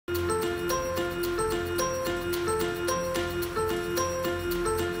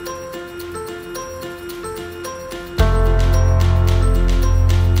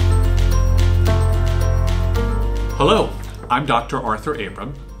I'm Dr. Arthur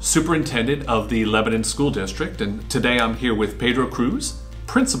Abram, Superintendent of the Lebanon School District, and today I'm here with Pedro Cruz,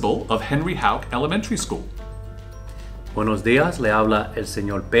 Principal of Henry Houck Elementary School. Buenos días, le habla el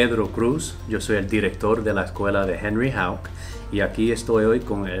señor Pedro Cruz. Yo soy el director de la escuela de Henry Houck y aquí estoy hoy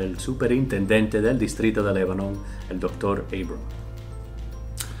con el superintendente del distrito de Lebanon, el Dr. Abram.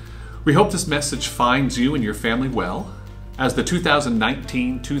 We hope this message finds you and your family well as the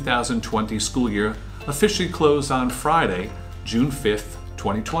 2019-2020 school year officially closed on Friday, June 5th,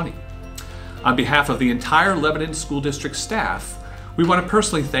 2020. On behalf of the entire Lebanon School District staff, we want to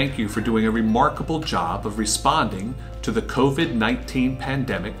personally thank you for doing a remarkable job of responding to the COVID-19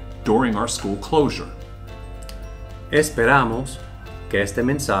 pandemic during our school closure. Esperamos que este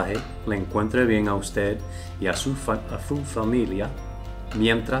mensaje le encuentre bien a usted y a su familia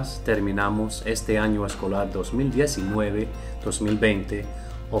mientras terminamos este año escolar 2019-2020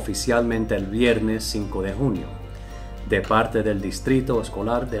 oficialmente el viernes 5 de junio. De parte del Distrito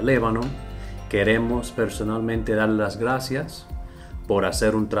Escolar de Lebanon, queremos personalmente darle las gracias por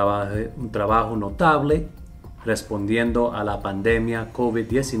hacer un trabajo notable respondiendo a la pandemia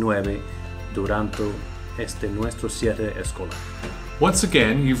COVID-19 durante nuestro cierre escolar. Once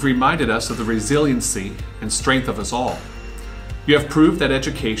again, you've reminded us of the resiliency and strength of us all. You have proved that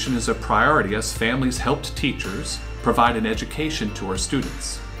education is a priority as families helped teachers provide an education to our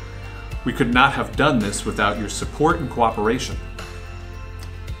students. We could not have done this without your support and cooperation.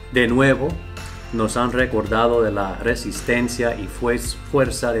 De nuevo, nos han recordado de la resistencia y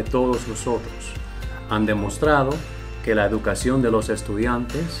fuerza de todos nosotros. Han demostrado que la educación de los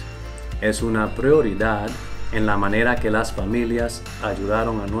estudiantes es una prioridad en la manera que las familias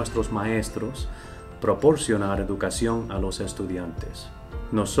ayudaron a nuestros maestros proporcionar educación a los estudiantes.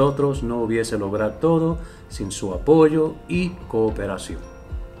 Nosotros no hubiese logrado todo sin su apoyo y cooperación.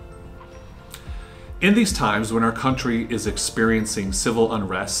 In these times when our country is experiencing civil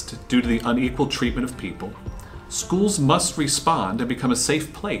unrest due to the unequal treatment of people, schools must respond and become a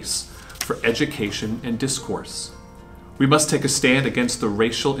safe place for education and discourse. We must take a stand against the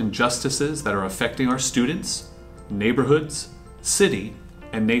racial injustices that are affecting our students, neighborhoods, city,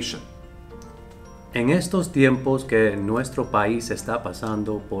 and nation. En estos tiempos que nuestro país está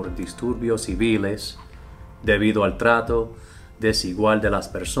pasando por disturbios civiles debido al trato desigual de las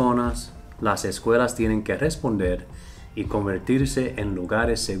personas, las escuelas tienen que responder y convertirse en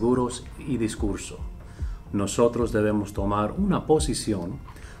lugares seguros y discurso. Nosotros debemos tomar una posición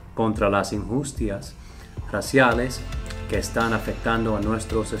contra las injusticias raciales que están afectando a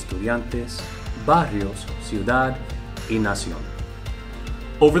nuestros estudiantes, barrios, ciudad y nación.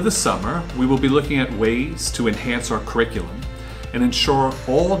 Over the summer, we will be looking at ways to enhance our curriculum and ensure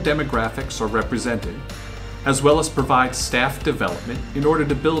all demographics are represented, as well as provide staff development in order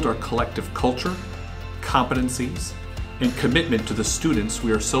to build our collective culture, competencies, and commitment to the students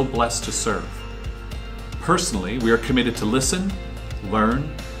we are so blessed to serve. Personally, we are committed to listen,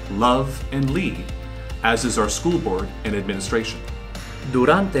 learn, love, and lead, as is our school board and administration.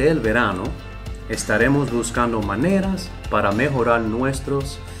 Durante el verano, estaremos buscando maneras para mejorar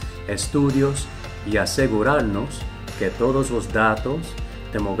nuestros estudios y asegurarnos que todos los datos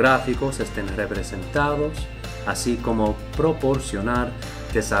demográficos estén representados, así como proporcionar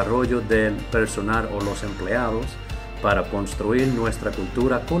desarrollo del personal o los empleados para construir nuestra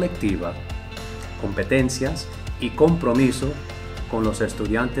cultura colectiva, competencias y compromiso con los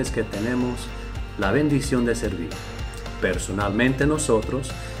estudiantes que tenemos la bendición de servir. Personalmente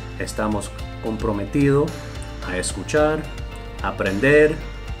nosotros estamos comprometidos a escuchar, aprender,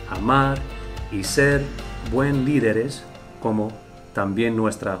 amar y ser buen líderes como también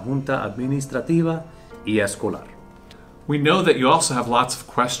nuestra junta administrativa y escolar. We know that you also have lots of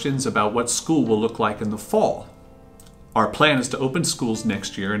questions about what school will look like in the fall. Our plan is to open schools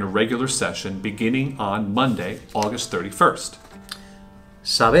next year in a regular session beginning on Monday, August 31st.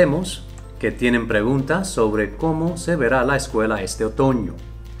 Sabemos que tienen preguntas sobre cómo se verá la escuela este otoño.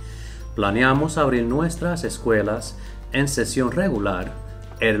 Planeamos abrir nuestras escuelas en sesión regular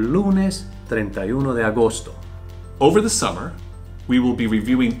el lunes 31 de agosto. Over the summer, we will be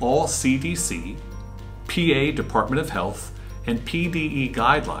reviewing all CDC, PA Department of Health, and PDE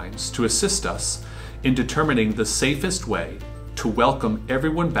guidelines to assist us in determining the safest way to welcome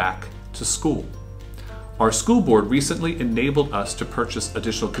everyone back to school. Our school board recently enabled us to purchase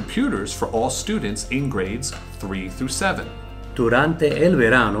additional computers for all students in grades 3 through 7. Durante el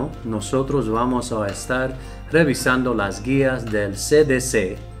verano, nosotros vamos a estar revisando las guías del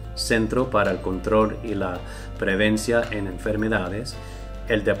CDC, Centro para el Control y la Prevención en Enfermedades,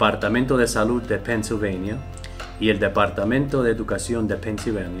 el Departamento de Salud de Pennsylvania y el Departamento de Educación de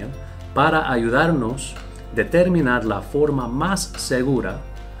Pennsylvania para ayudarnos determinar la forma más segura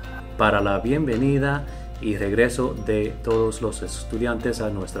para la bienvenida y regreso de todos los estudiantes a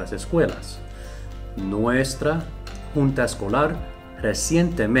nuestras escuelas. Nuestra junta escolar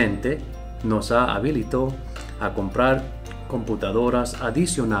recientemente nos ha habilitado a comprar computadoras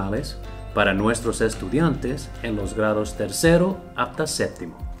adicionales para nuestros estudiantes en los grados tercero hasta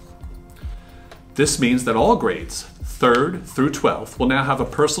séptimo. This means that all grades, 3rd through 12th, will now have a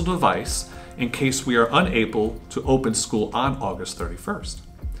personal device in case we are unable to open school on August 31st.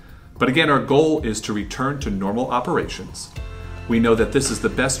 But again, our goal is to return to normal operations. We know that this is the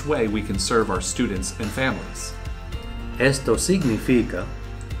best way we can serve our students and families. Esto significa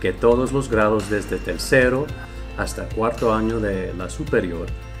que todos los grados desde tercero hasta cuarto año de la superior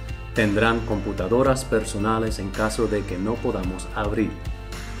tendrán computadoras personales en caso de que no podamos abrir.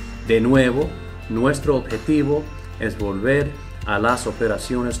 De nuevo, nuestro objetivo es volver a las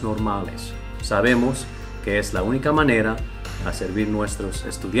operaciones normales. Sabemos que es la única manera a servir nuestros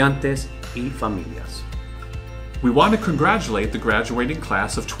estudiantes y familias. We want to congratulate the graduating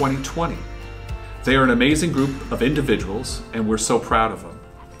class of 2020. They are an amazing group of individuals, and we're so proud of them.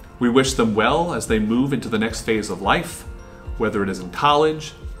 We wish them well as they move into the next phase of life, whether it is in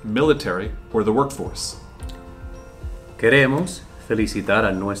college, military, or the workforce. Queremos felicitar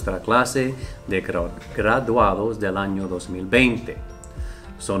a nuestra clase de graduados del año 2020.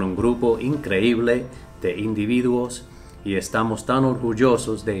 Son un grupo increíble de individuos y estamos tan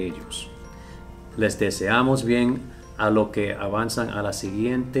orgullosos de ellos. Les deseamos bien a los que avanzan a la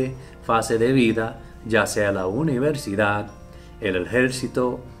siguiente fase de vida, ya sea la universidad, el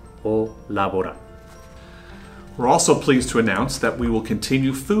ejército o laboral. We're also pleased to announce that we will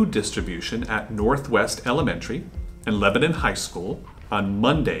continue food distribution at Northwest Elementary and Lebanon High School on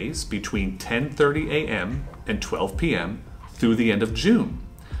Mondays between 10:30 a.m. and 12 p.m. through the end of June.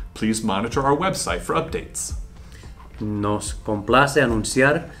 Please monitor our website for updates. Nos complace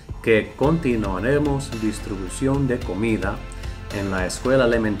anunciar que continuaremos distribución de comida en la escuela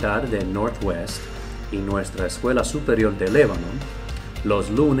elemental de Northwest y nuestra escuela superior de Lebanon los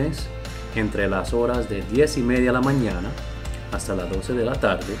lunes entre las horas de 10:30 de la mañana hasta las 12 de la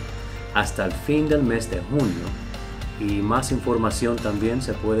tarde hasta el fin del mes de junio, y más información también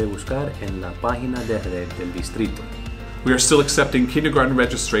se puede buscar en la página de red del distrito. We are still accepting kindergarten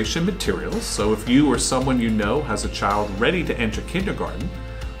registration materials, so if you or someone you know has a child ready to enter kindergarten,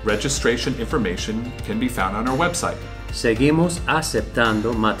 registration information can be found on our website. Seguimos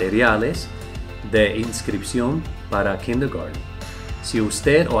aceptando materiales de inscripción para kindergarten. Si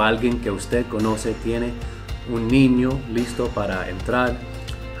usted o alguien que usted conoce tiene un niño listo para entrar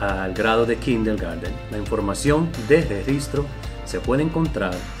al grado de kindergarten, la información de registro se puede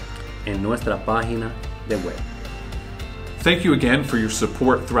encontrar en nuestra página de web. Thank you again for your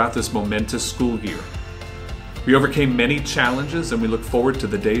support throughout this momentous school year. We overcame many challenges and we look forward to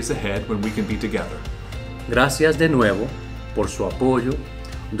the days ahead when we can be together. Gracias de nuevo por su apoyo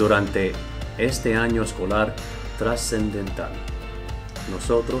durante este año escolar trascendental.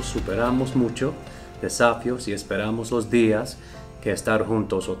 Nosotros superamos muchos desafíos y esperamos los días que estar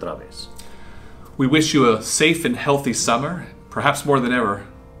juntos otra vez. We wish you a safe and healthy summer. Perhaps more than ever,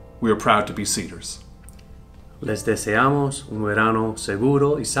 we are proud to be Cedars. Les deseamos un verano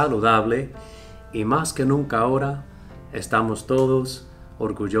seguro y saludable, y más que nunca ahora estamos todos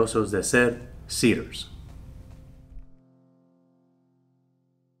orgullosos de ser Cedars.